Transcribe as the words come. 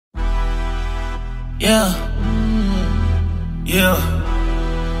Yeah, yeah.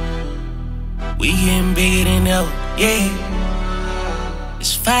 We getting bigger than ever, yeah.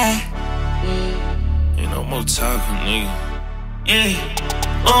 It's fine. Ain't no more talking, nigga. Yeah,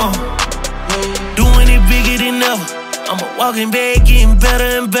 doing it bigger than ever. I'm a walking bag, getting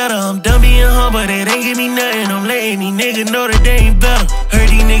better and better. I'm done being humble, that ain't give me nothing. I'm letting these niggas know that they ain't better. Heard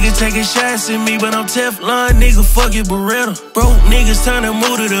these niggas taking shots at me, but I'm Teflon, nigga, fuck it, Beretta. Broke niggas trying to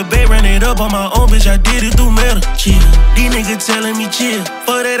move to the bay, run it up on my own, bitch, I did it through metal. Chill, these niggas telling me chill.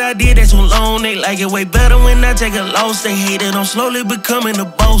 Fuck that I did that too long, they like it way better when I take a loss. They hate it, I'm slowly becoming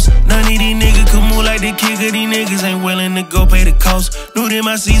the boss. None of these niggas can move like the kicker, these niggas ain't willing to go pay the cost. Knew that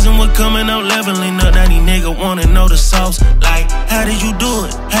my season was coming up, leveling up, now these niggas wanna know the sauce. Like, how did you do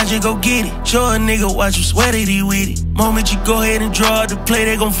it? How'd you go get it? Show a nigga watch you sweaty, he with it. Moment you go ahead and draw the play,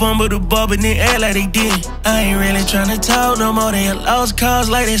 they gon' fumble the ball, but then act like they didn't. I ain't really tryna talk no more, they lost cause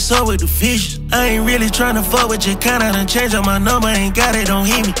like they saw with the fish. I ain't really tryna fuck with you, kinda done change up my number, ain't got it, don't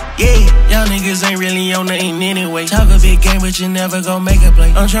hit me. Yeah, y'all niggas ain't really on nothing anyway. Talk a big game, but you never gon' make a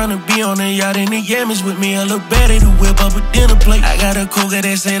play. I'm tryna be on the yacht in the Yemen's with me, I look better to whip up a dinner plate. I got a cougar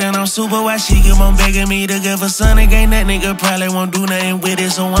that say that I'm super, why she keep on begging me to give her son again? That nigga probably won't do nothing with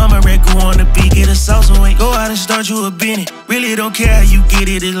it, so I'ma wreck who on the beat, get a sauce away. Go out and start you a business. Really don't care how you get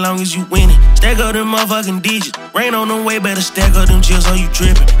it as long as you win it. Stack up them motherfucking digits. Rain on the way, better stack up them chips or you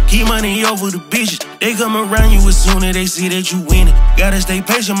tripping. Keep money over the bitches. They come around you as soon as they see that you winning. Gotta stay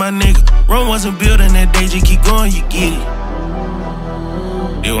patient, my nigga. Rome wasn't built in that day, just keep going, you get it.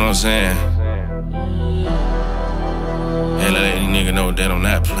 You know what I'm saying? Hey, let these niggas know that I'm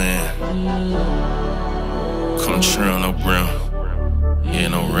not playing. Come true, no brim. Yeah,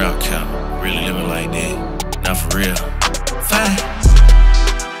 no route count. Really living like that. Not for real. Fine.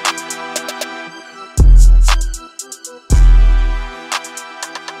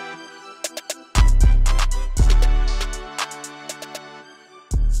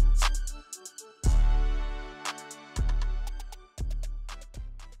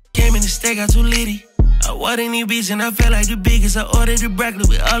 Came in the stack, got too litty. I water any bitch and I felt like the biggest. I ordered the broccoli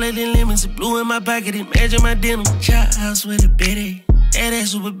with all of the lemons. It blew in my pocket, imagine my denim. Chop house with a bitty. That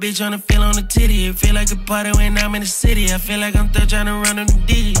super bitch on the feel on the titty. It feel like a party when I'm in the city. I feel like I'm still trying to run on the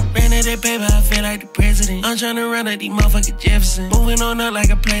digits. Ran at that paper, I feel like the president. I'm trying to run at these motherfucking Jefferson. Moving on up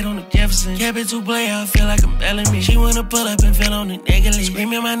like I played on the Jefferson. Kept it to play, I feel like I'm Bellamy. She wanna pull up and fell on the negative.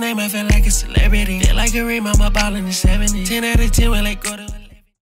 Screaming my name, I feel like a celebrity. Feel like a ring, I'm ball in the 70s. 10 out of 10 when they go to